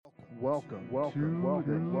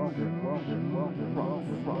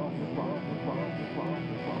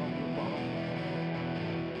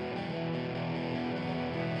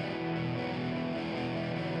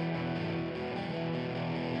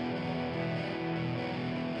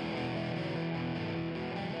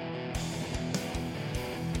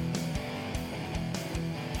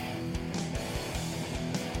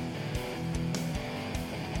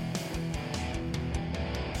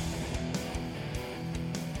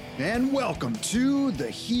And welcome to the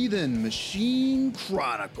Heathen Machine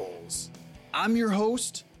Chronicles. I'm your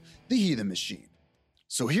host, the Heathen Machine.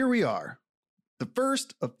 So here we are, the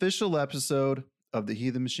first official episode of the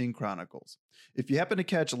Heathen Machine Chronicles. If you happen to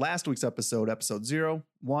catch last week's episode 0,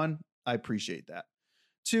 1, I appreciate that.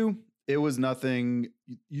 2, it was nothing,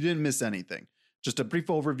 you didn't miss anything. Just a brief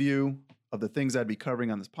overview of the things I'd be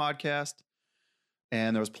covering on this podcast.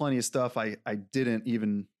 And there was plenty of stuff I didn't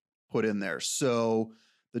even put in there. So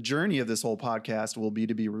the journey of this whole podcast will be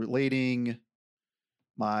to be relating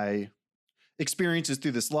my experiences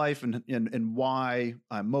through this life and why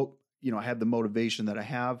I have the motivation that I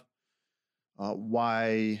have.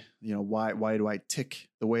 Why do I tick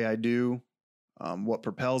the way I do? What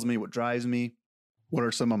propels me? What drives me? What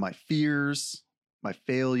are some of my fears, my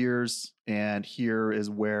failures? And here is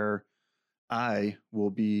where I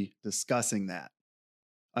will be discussing that.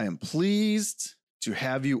 I am pleased to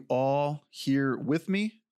have you all here with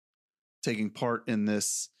me, taking part in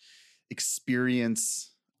this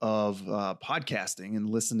experience of podcasting and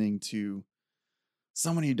listening to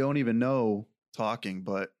someone you don't even know talking,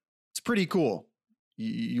 but it's pretty cool.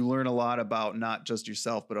 You learn a lot about not just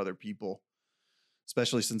yourself, but other people,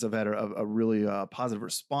 especially since I've had a really positive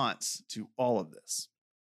response to all of this.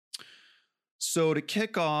 So to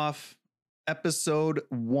kick off episode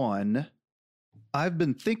 1, I've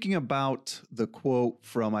been thinking about the quote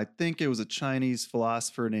from, I think it was a Chinese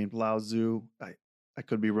philosopher named Lao Tzu. I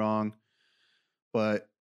could be wrong, but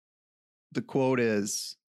the quote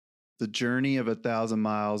is, "The journey of 1,000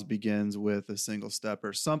 miles begins with a single step,"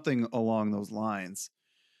 or something along those lines.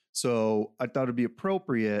 So I thought it'd be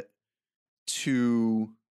appropriate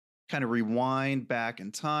to kind of rewind back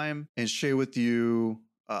in time and share with you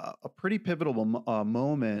a pretty pivotal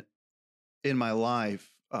moment in my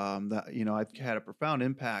life that, I've had a profound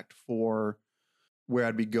impact for where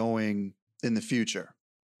I'd be going in the future.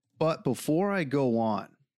 But before I go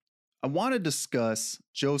on, I want to discuss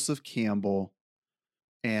Joseph Campbell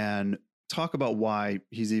and talk about why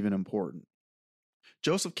he's even important.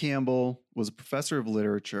 Joseph Campbell was a professor of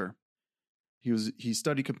literature. He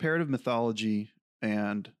studied comparative mythology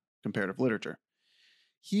and comparative literature.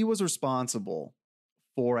 He was responsible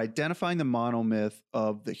for identifying the monomyth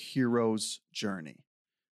of the hero's journey,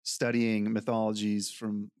 studying mythologies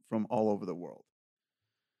from all over the world.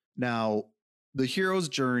 Now, the hero's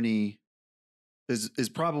journey is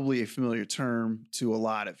probably a familiar term to a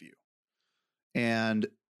lot of you. And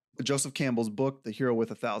Joseph Campbell's book, The Hero with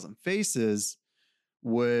 1,000 Faces,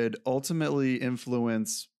 would ultimately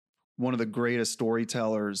influence one of the greatest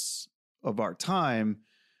storytellers of our time,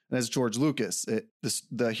 and that's George Lucas.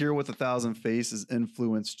 The Hero with 1,000 Faces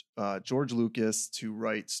influenced George Lucas to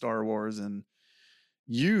write Star Wars and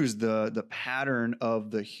use the pattern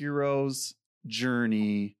of the hero's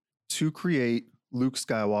journey to create Luke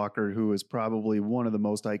Skywalker, who is probably one of the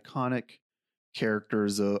most iconic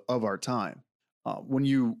characters of our time. When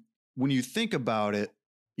you think about it,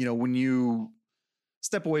 when you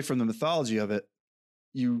step away from the mythology of it,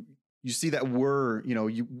 you see that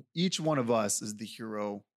each one of us is the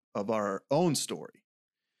hero of our own story.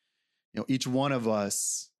 Each one of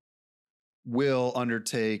us will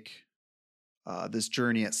undertake this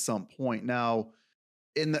journey at some point. Now,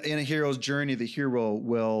 in a hero's journey, the hero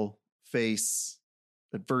will face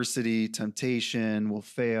adversity, temptation, will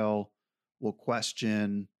fail, will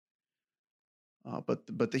question.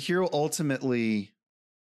 But the hero ultimately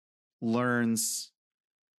learns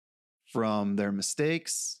from their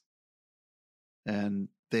mistakes, and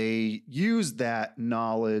they use that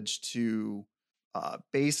knowledge to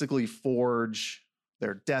basically forge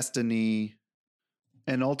their destiny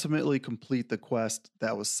and ultimately complete the quest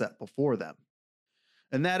that was set before them.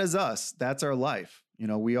 And that is us. That's our life.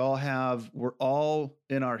 We're all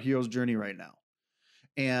in our hero's journey right now.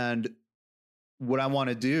 And what I want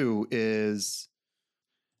to do is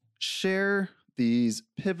share these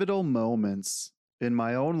pivotal moments in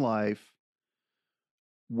my own life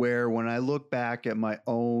where, when I look back at my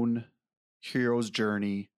own hero's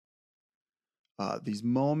journey, these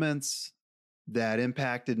moments that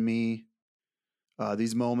impacted me,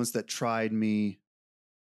 these moments that tried me,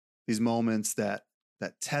 these moments that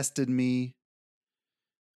tested me,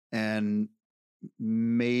 and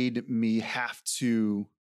made me have to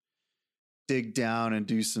dig down and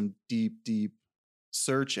do some deep, deep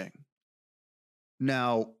searching.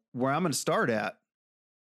 Now, where I'm going to start at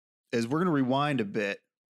is we're going to rewind a bit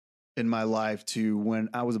in my life to when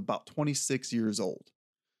I was about 26 years old.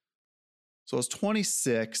 So I was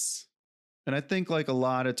 26, and I think like a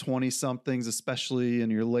lot of 20 somethings, especially in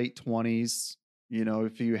your late 20s,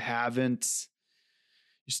 if you haven't,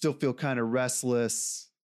 you still feel kind of restless.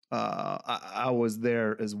 I was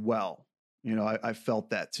there as well. I felt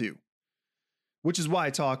that too, which is why I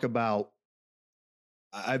talk about,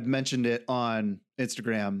 I've mentioned it on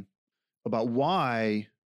Instagram about why,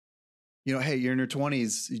 hey, you're in your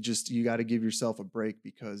 20s. You got to give yourself a break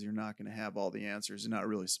because you're not going to have all the answers. You're not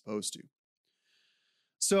really supposed to.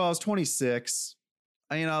 So I was 26.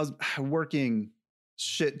 I was working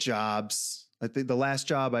shit jobs. I think the last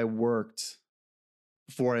job I worked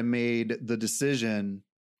before I made the decision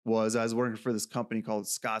was I was working for this company called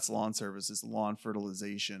Scott's Lawn Services, lawn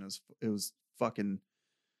fertilization. It was fucking,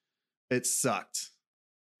 it sucked.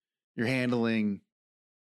 You're handling,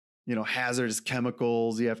 hazardous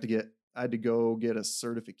chemicals. I had to go get a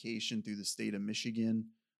certification through the state of Michigan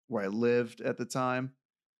where I lived at the time.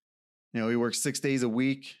 We work 6 days a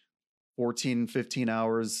week, 14, 15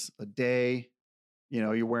 hours a day.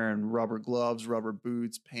 You're wearing rubber gloves, rubber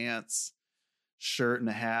boots, pants, shirt and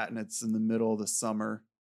a hat, and it's in the middle of the summer.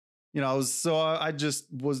 I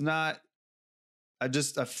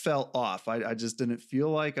felt off. I just didn't feel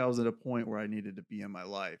like I was at a point where I needed to be in my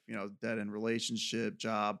life, dead end relationship,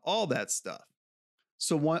 job, all that stuff.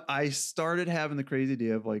 So I started having the crazy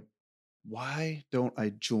idea of like, why don't I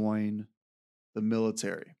join the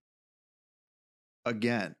military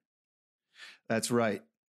again? That's right.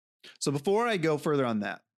 So before I go further on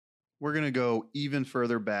that, we're going to go even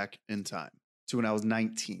further back in time to when I was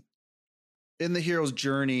 19. In the hero's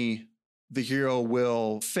journey, the hero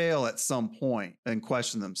will fail at some point and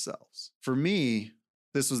question themselves. For me,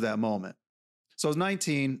 this was that moment. So I was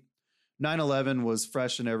 19. 9/11 was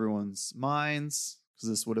fresh in everyone's minds because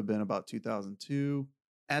this would have been about 2002.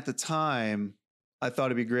 At the time, I thought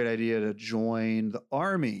it'd be a great idea to join the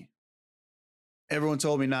Army. Everyone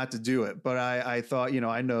told me not to do it, but I thought,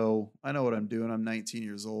 I know what I'm doing. I'm 19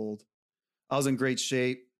 years old. I was in great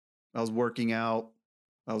shape. I was working out.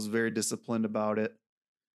 I was very disciplined about it.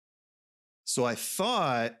 So I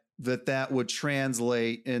thought that would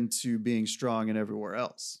translate into being strong and everywhere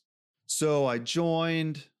else. So I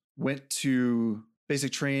joined, went to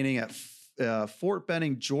basic training at Fort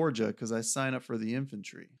Benning, Georgia, because I signed up for the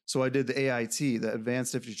infantry. So I did the AIT, the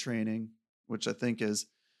Advanced Infantry Training, which I think is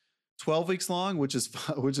 12 weeks long, which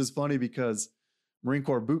is funny because Marine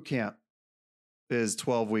Corps boot camp is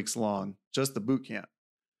 12 weeks long, just the boot camp.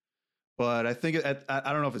 But I think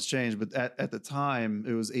I don't know if it's changed, but at the time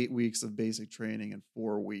it was 8 weeks of basic training and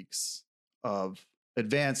 4 weeks of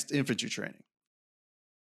advanced infantry training.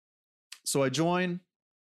 So I join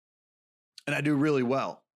and I do really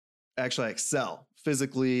well. Actually, I excel.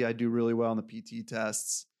 Physically, I do really well on the PT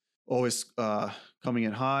tests, always coming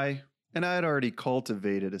in high. And I had already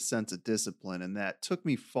cultivated a sense of discipline, and that took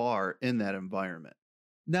me far in that environment.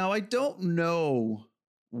 Now, I don't know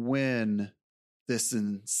when this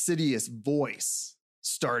insidious voice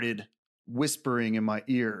started whispering in my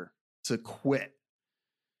ear to quit.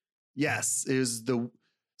 Yes,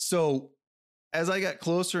 so as I got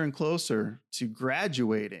closer and closer to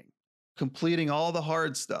graduating, completing all the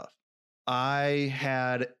hard stuff, I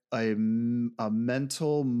had a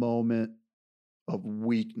mental moment of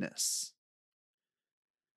weakness.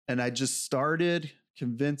 And I just started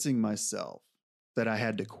convincing myself that I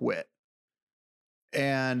had to quit.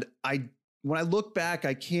 And when I look back,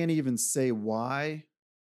 I can't even say why.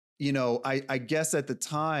 I guess at the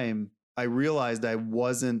time I realized I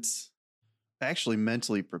wasn't actually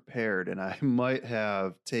mentally prepared and I might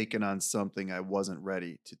have taken on something I wasn't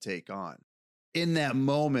ready to take on. In that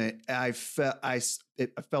moment, I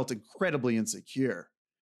felt incredibly insecure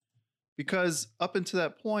because up until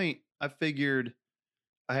that point, I figured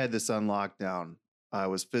I had this on lockdown. I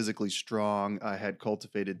was physically strong. I had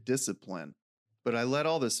cultivated discipline, but I let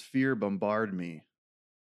all this fear bombard me,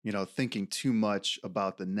 thinking too much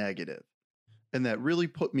about the negative. And that really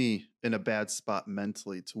put me in a bad spot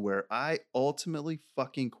mentally to where I ultimately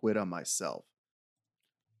fucking quit on myself.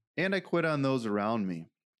 And I quit on those around me.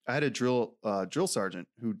 I had a drill sergeant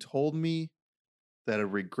who told me that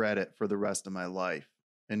I'd regret it for the rest of my life.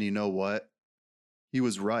 And you know what? He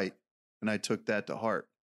was right. And I took that to heart.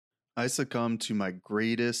 I succumbed to my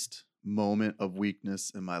greatest moment of weakness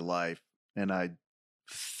in my life. And I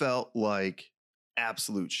felt like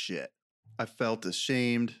absolute shit. I felt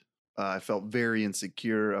ashamed. I felt very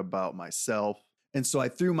insecure about myself. And so I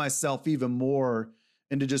threw myself even more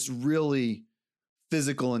into just really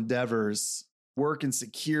physical endeavors, work in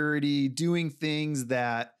security, doing things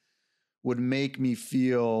that would make me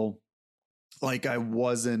feel like I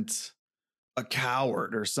wasn't a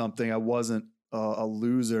coward or something. I wasn't a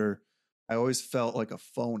loser. I always felt like a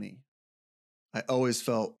phony. I always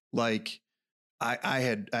felt like I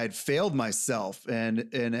had failed myself,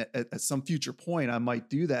 and at some future point I might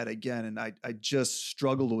do that again. And I just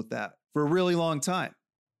struggled with that for a really long time.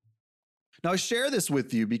 Now I share this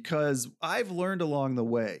with you because I've learned along the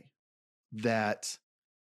way that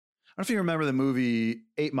I don't know if you remember the movie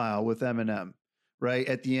 8 Mile with Eminem, right?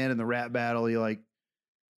 At the end in the rap battle, he like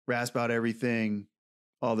raps about everything,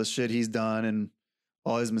 all the shit he's done and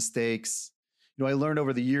all his mistakes. You know, I learned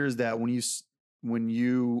over the years that when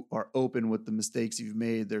you are open with the mistakes you've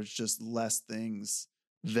made, there's just less things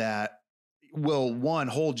that will, one,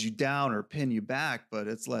 hold you down or pin you back, but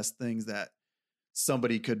it's less things that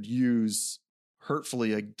somebody could use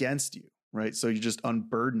hurtfully against you, right? So you're just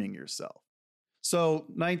unburdening yourself. So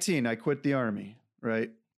 19, I quit the army, right?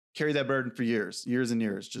 Carried that burden for years and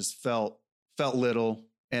years, just felt little,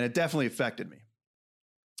 and it definitely affected me.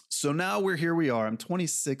 So now we are. I'm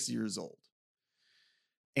 26 years old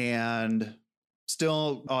and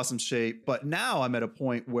still awesome shape. But now I'm at a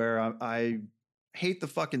point where I hate the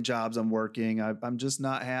fucking jobs I'm working. I'm just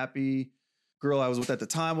not happy. Girl I was with at the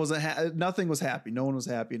time wasn't nothing was happy. No one was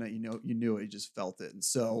happy. And you knew it. You just felt it. And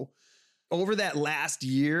so over that last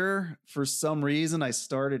year, for some reason, I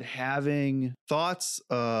started having thoughts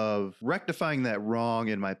of rectifying that wrong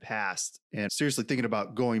in my past and seriously thinking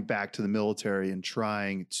about going back to the military and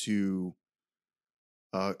trying to,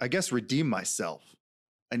 I guess, redeem myself.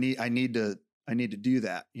 I need to do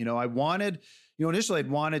that. You know, initially I'd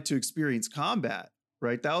wanted to experience combat,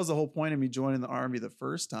 right? That was the whole point of me joining the Army the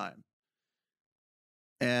first time.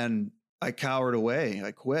 And I cowered away.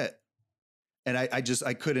 I quit. And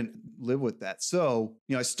I couldn't live with that. So,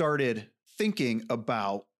 you know, I started thinking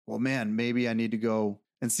about, well, man, maybe I need to go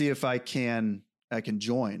and see if I can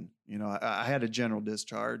join. You know, I had a general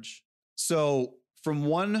discharge. So from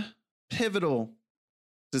one pivotal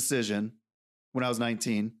decision when I was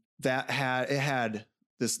 19, it had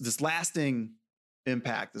this lasting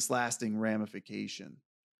impact, this lasting ramification.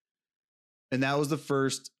 And that was the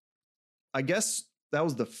first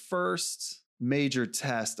major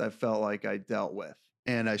test I felt like I dealt with.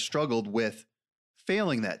 And I struggled with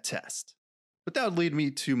failing that test. But that would lead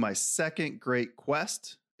me to my second great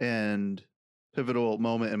quest and pivotal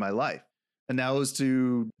moment in my life. And that was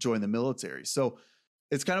to join the military. So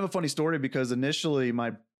it's kind of a funny story because initially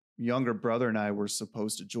my younger brother and I were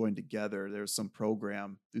supposed to join together. There was some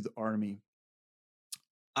program through the Army.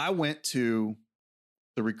 I went to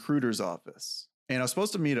the recruiter's office and I was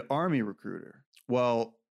supposed to meet an Army recruiter.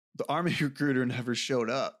 Well, the Army recruiter never showed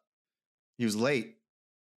up. He was late.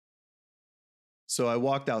 So I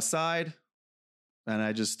walked outside and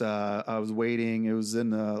I was waiting. It was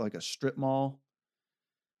in like a strip mall.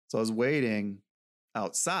 So I was waiting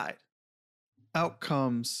outside. Out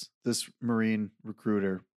comes this Marine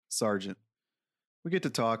recruiter, sergeant. We get to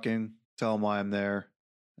talking, tell him why I'm there.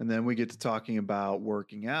 And then we get to talking about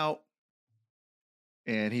working out.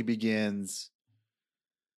 And he begins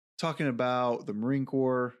talking about the Marine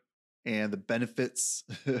Corps and the benefits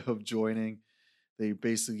of joining. They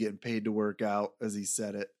basically getting paid to work out, as he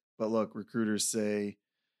said it. But look, recruiters say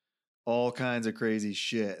all kinds of crazy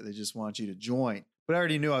shit. They just want you to join. But I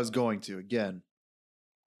already knew I was going to. Again,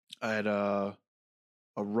 I had a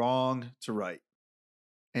wrong to right.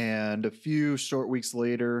 And a few short weeks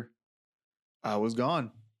later, I was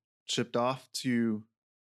gone. Shipped off to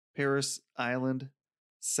Paris Island,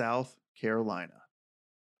 South Carolina.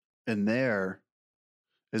 And there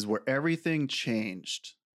is where everything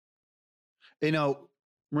changed. You know,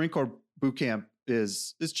 Marine Corps boot camp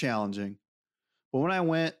is challenging. But when I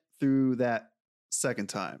went through that second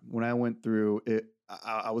time, when I went through it,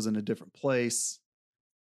 I was in a different place,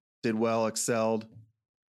 did well, excelled.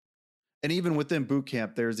 And even within boot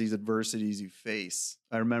camp, there's these adversities you face.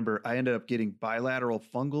 I remember I ended up getting bilateral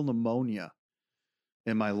fungal pneumonia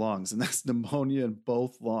in my lungs, and that's pneumonia in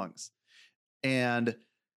both lungs. And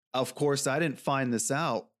of course, I didn't find this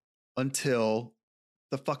out until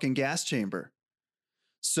the fucking gas chamber.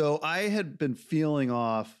 So I had been feeling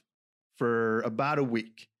off for about a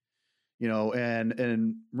week, you know, and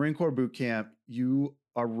in Marine Corps boot camp, you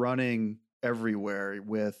are running everywhere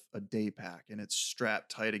with a day pack and it's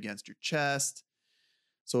strapped tight against your chest.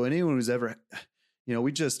 So anyone who's ever, you know,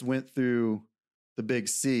 we just went through the Big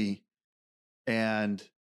C, and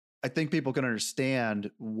I think people can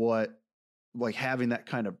understand what, like, having that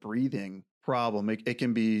kind of breathing problem, it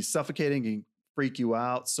can be suffocating and freak you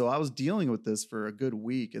out. So I was dealing with this for a good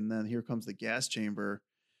week. And then here comes the gas chamber.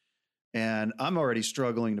 And I'm already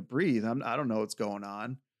struggling to breathe. I don't know what's going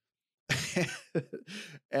on.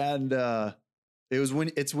 And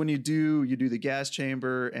it's when you do the gas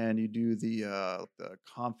chamber and you do the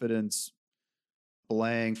confidence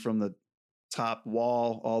belaying from the top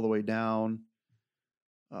wall all the way down.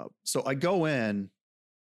 So I go in,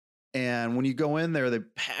 and when you go in there, they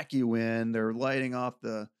pack you in. They're lighting off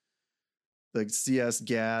the CS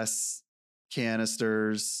gas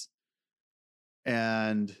canisters,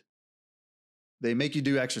 and they make you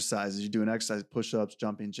do exercises. You do an exercise, push-ups,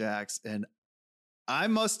 jumping jacks, and I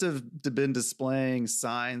must have been displaying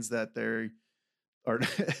signs that they are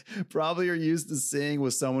probably are used to seeing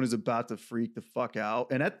with someone who's about to freak the fuck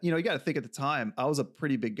out. And you got to think at the time, I was a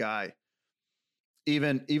pretty big guy.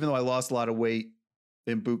 Even though I lost a lot of weight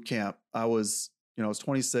in boot camp, I was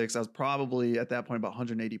 26. I was probably at that point about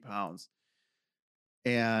 180 pounds.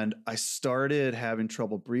 And I started having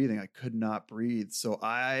trouble breathing. I could not breathe. So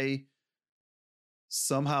I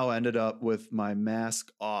somehow ended up with my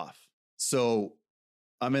mask off. So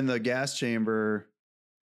I'm in the gas chamber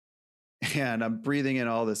and I'm breathing in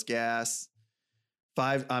all this gas.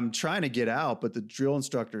 I'm trying to get out, but the drill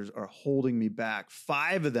instructors are holding me back.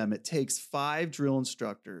 5 of them. It takes 5 drill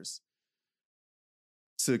instructors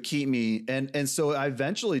to keep me. And so I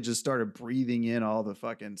eventually just started breathing in all the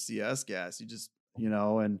fucking CS gas.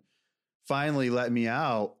 And finally let me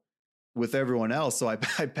out with everyone else. So I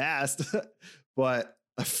passed, but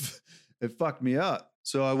it fucked me up.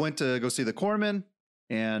 So I went to go see the corpsman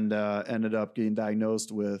and ended up getting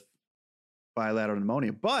diagnosed with bilateral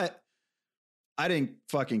pneumonia. But I didn't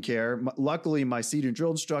fucking care. Luckily, my senior drill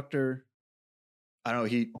instructor, I don't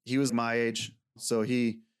know, he was my age. So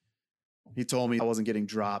he told me I wasn't getting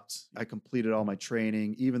dropped. I completed all my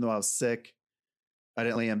training. Even though I was sick, I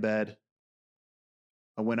didn't lay in bed.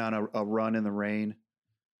 I went on a run in the rain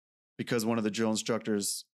because one of the drill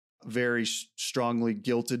instructors very strongly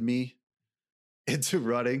guilted me into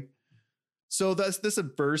running. So that's this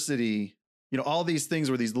adversity, all these things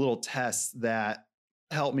were these little tests that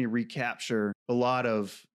helped me recapture a lot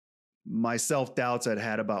of my self-doubts I'd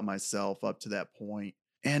had about myself up to that point.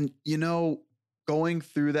 And, going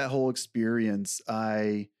through that whole experience,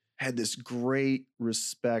 I had this great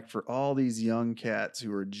respect for all these young cats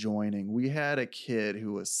who were joining. We had a kid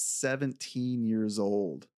who was 17 years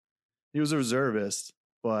old. He was a reservist,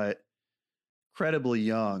 but incredibly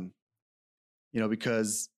young,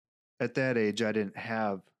 because at that age, I didn't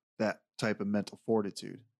have that type of mental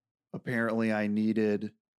fortitude. Apparently, I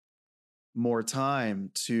needed more time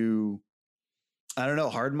to, I don't know,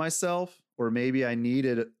 harden myself, or maybe I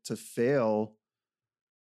needed to fail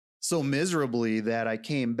so miserably that I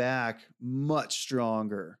came back much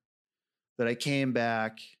stronger, that I came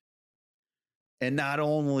back and not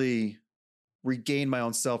only regained my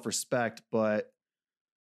own self-respect, but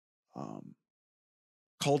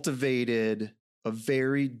cultivated a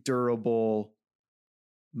very durable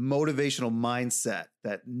motivational mindset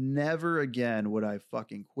that never again would I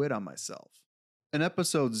fucking quit on myself. In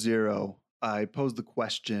episode 0, I posed the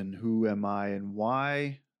question, who am I and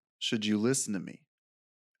why should you listen to me?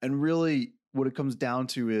 And really what it comes down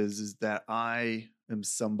to is that I am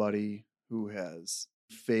somebody who has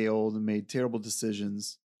failed and made terrible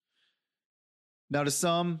decisions. Now, to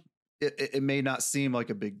some, it may not seem like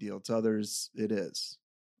a big deal. To others, it is.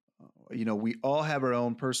 We all have our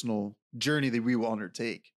own personal journey that we will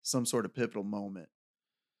undertake, some sort of pivotal moment,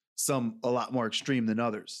 some a lot more extreme than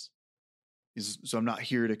others. So I'm not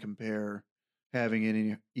here to compare having it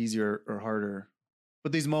any easier or harder.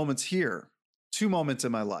 But these moments here, 2 moments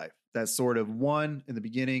in my life, that sort of one in the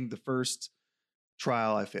beginning, the first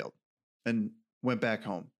trial I failed and went back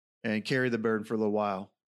home and carried the burden for a little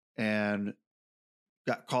while and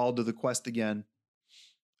got called to the quest again.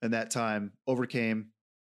 And that time overcame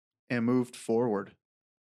and moved forward.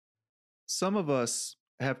 Some of us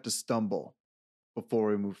have to stumble before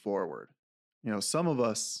we move forward. Some of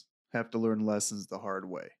us have to learn lessons the hard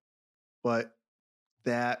way. But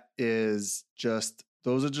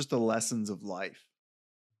those are just the lessons of life.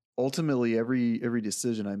 Ultimately, every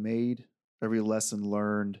decision I made, every lesson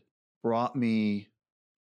learned brought me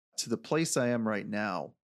to the place I am right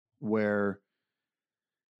now, where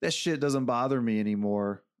that shit doesn't bother me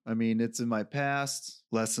anymore. I mean, it's in my past.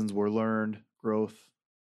 Lessons were learned, growth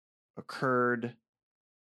occurred,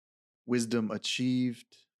 wisdom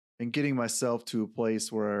achieved, and getting myself to a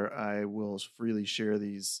place where I will freely share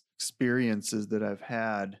these experiences that I've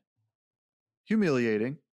had.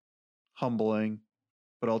 Humiliating, humbling,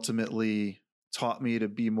 but ultimately taught me to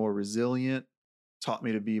be more resilient, taught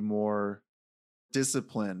me to be more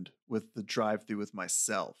disciplined with the drive-through with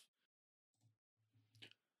myself.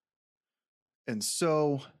 And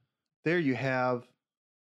so there you have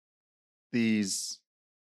these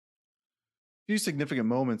few significant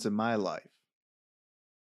moments in my life.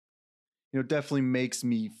 It definitely makes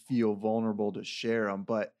me feel vulnerable to share them.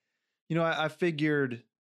 But, I figured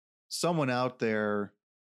someone out there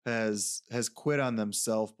has quit on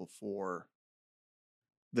themselves before.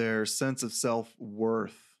 Their sense of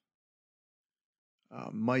self-worth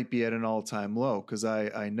might be at an all-time low, because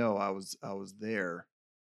I know I was there.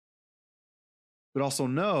 But also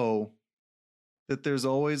know that there's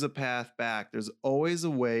always a path back. There's always a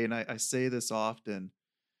way, and I say this often.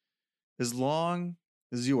 As long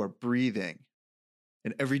as you are breathing,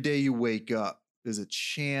 and every day you wake up, there's a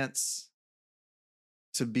chance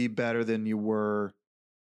to be better than you were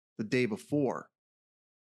the day before.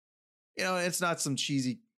 It's not some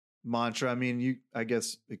cheesy mantra. I mean, I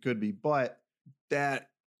guess it could be, but that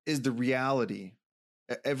is the reality.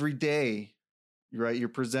 Every day, right, you're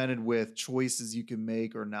presented with choices you can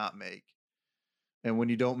make or not make. And when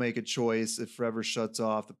you don't make a choice, it forever shuts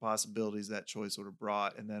off the possibilities that choice would have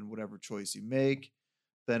brought. And then whatever choice you make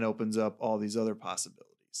then opens up all these other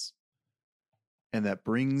possibilities. And that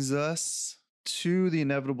brings us to the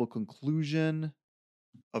inevitable conclusion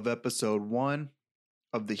of episode 1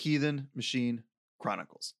 of the Heathen Machine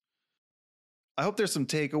Chronicles. I hope there's some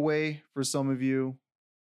takeaway for some of you,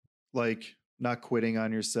 like not quitting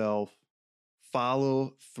on yourself.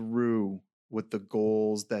 Follow through with the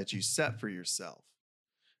goals that you set for yourself.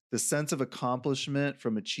 The sense of accomplishment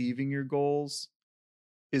from achieving your goals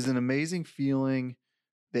is an amazing feeling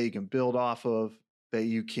that you can build off of, that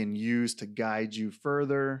you can use to guide you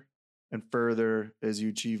further and further as you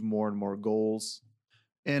achieve more and more goals,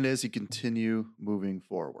 and as you continue moving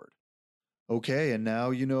forward. Okay, and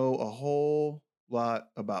now you know a whole lot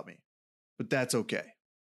about me, but that's okay.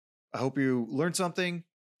 I hope you learned something,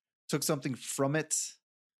 took something from it,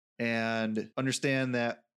 and understand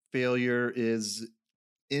that failure is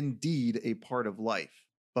indeed a part of life,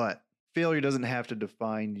 but failure doesn't have to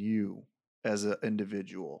define you as an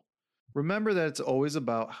individual. Remember that it's always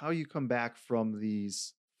about how you come back from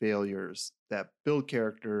these failures that build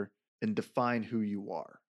character and define who you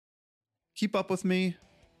are. Keep up with me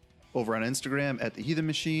over on Instagram at The Heathen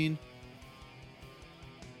Machine.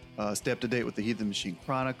 Stay up to date with The Heathen Machine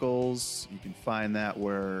Chronicles. You can find that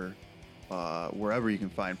wherever you can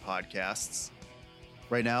find podcasts.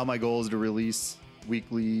 Right now, my goal is to release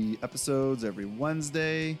weekly episodes every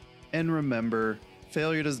Wednesday. And remember,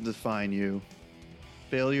 failure doesn't define you.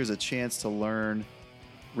 Failure is a chance to learn,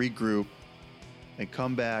 regroup, and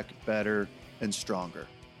come back better and stronger.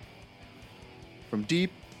 From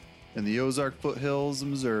deep in the Ozark foothills of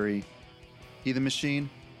Missouri, Heathen Machine,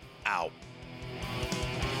 out.